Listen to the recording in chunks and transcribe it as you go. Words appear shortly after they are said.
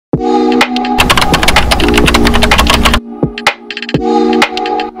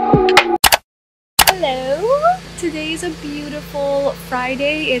is a beautiful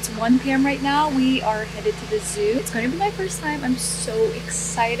Friday. It's 1 p.m. right now. We are headed to the zoo. It's going to be my first time. I'm so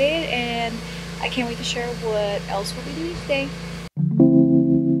excited and I can't wait to share what else we'll be doing today.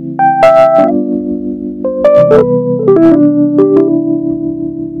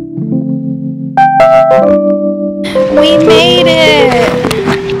 We made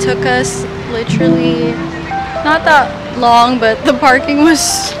it! It took us literally not that long, but the parking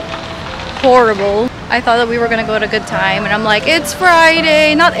was horrible. I thought that we were gonna go at a good time and I'm like, it's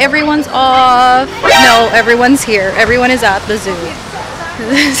Friday, not everyone's off. No, everyone's here. Everyone is at the zoo.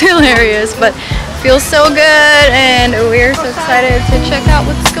 It's hilarious, but feels so good and we're so excited to check out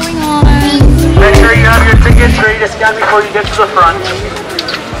what's going on. Make sure you have your tickets ready to scan before you get to the front.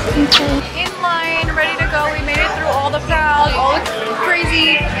 Okay. In line, ready to go. We made it through all the crowd, all the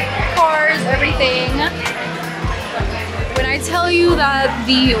crazy cars, everything. When I tell you that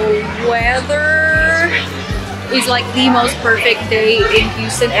the weather is like the most perfect day in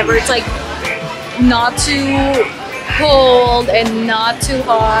Houston ever, it's like not too cold and not too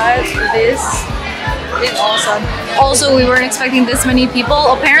hot. This is awesome. Also, we weren't expecting this many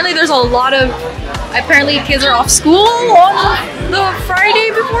people. Apparently there's a lot of, kids are off school on the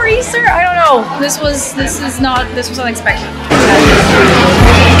Friday before Easter. I don't know. This was unexpected.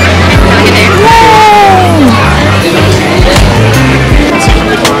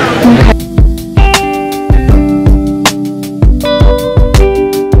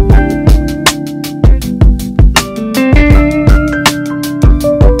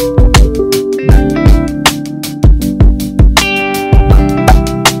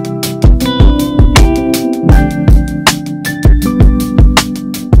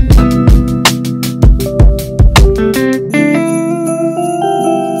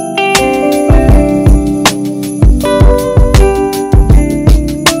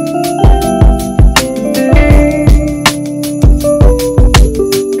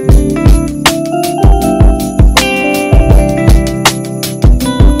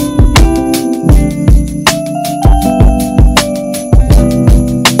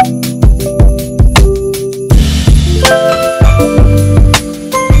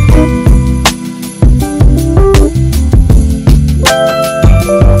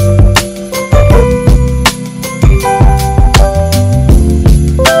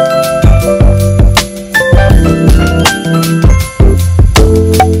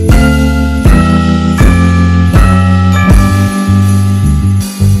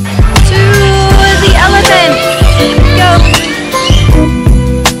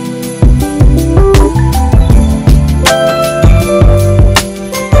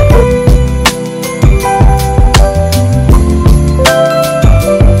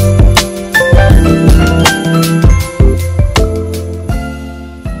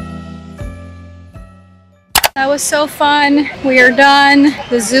 That was so fun. We are done.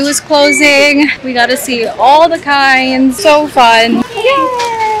 The zoo is closing. We got to see all the kinds. So fun. Yay!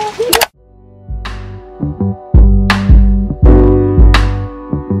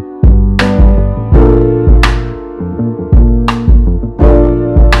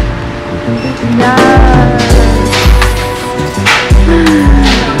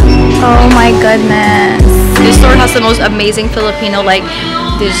 Oh my goodness. This store has the most amazing Filipino like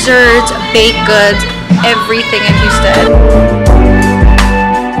desserts, baked goods, everything in Houston.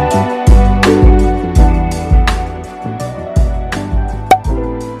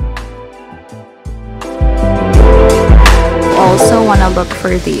 Also want to look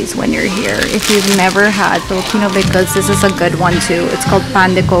for these when you're here. If you've never had Filipino baked goods, this is a good one too. It's called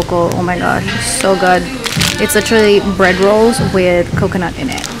Pan de Coco. Oh my gosh, so good. It's literally bread rolls with coconut in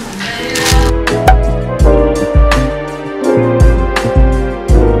it.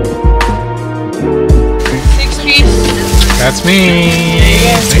 That's me.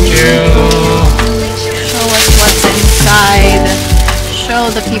 Thank you. Show us what's inside. Show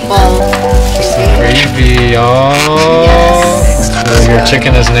the people. Just the gravy. Oh. Yes. So your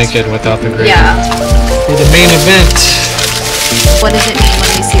chicken is naked without the gravy. Yeah. For the main event. What does it mean when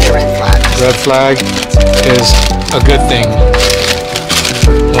we see the red flag? Red flag is a good thing.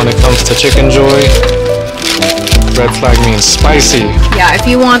 When it comes to Chicken Joy, red flag means spicy. Yeah, if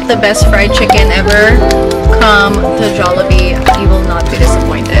you want the best fried chicken ever, come to Jollibee. You will not be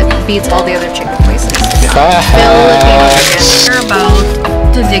disappointed. Beats all the other chicken places. Filipino chicken. We're about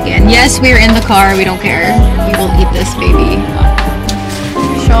to dig in. Yes, we're in the car. We don't care. We will eat this baby.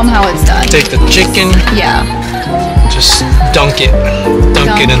 Show them how it's done. Take the chicken. Yeah. Just dunk it.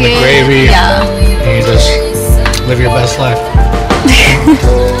 Dunk it in the gravy. Yeah. And you just live your best life.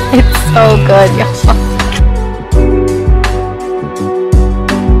 It's so good, y'all.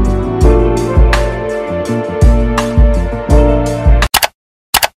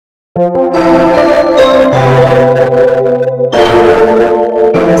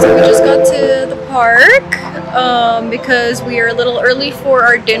 So we just got to the park because we are a little early for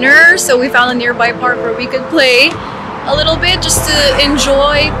our dinner, so we found a nearby park where we could play a little bit just to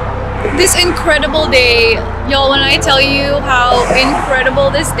enjoy this incredible day. Y'all, when I tell you how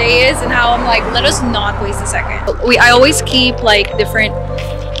incredible this day is and how I'm like, let us not waste a second. I always keep like different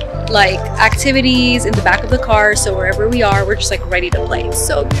like activities in the back of the car, so wherever we are, we're just like ready to play. It's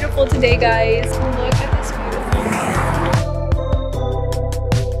so beautiful today, guys. Look at this beautiful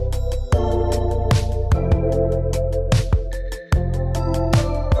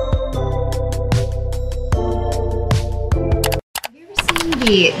Have you ever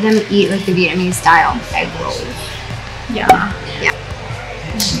seen them eat like the Vietnamese style egg rolls? Yeah. Yeah.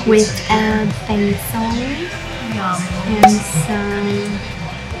 With basil and some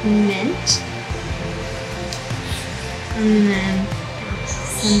mint, and then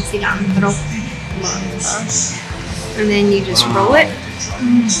some cilantro, and then you just roll it.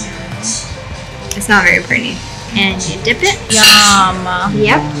 It's not very pretty, and you dip it. Yum.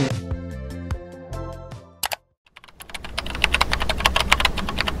 Yep.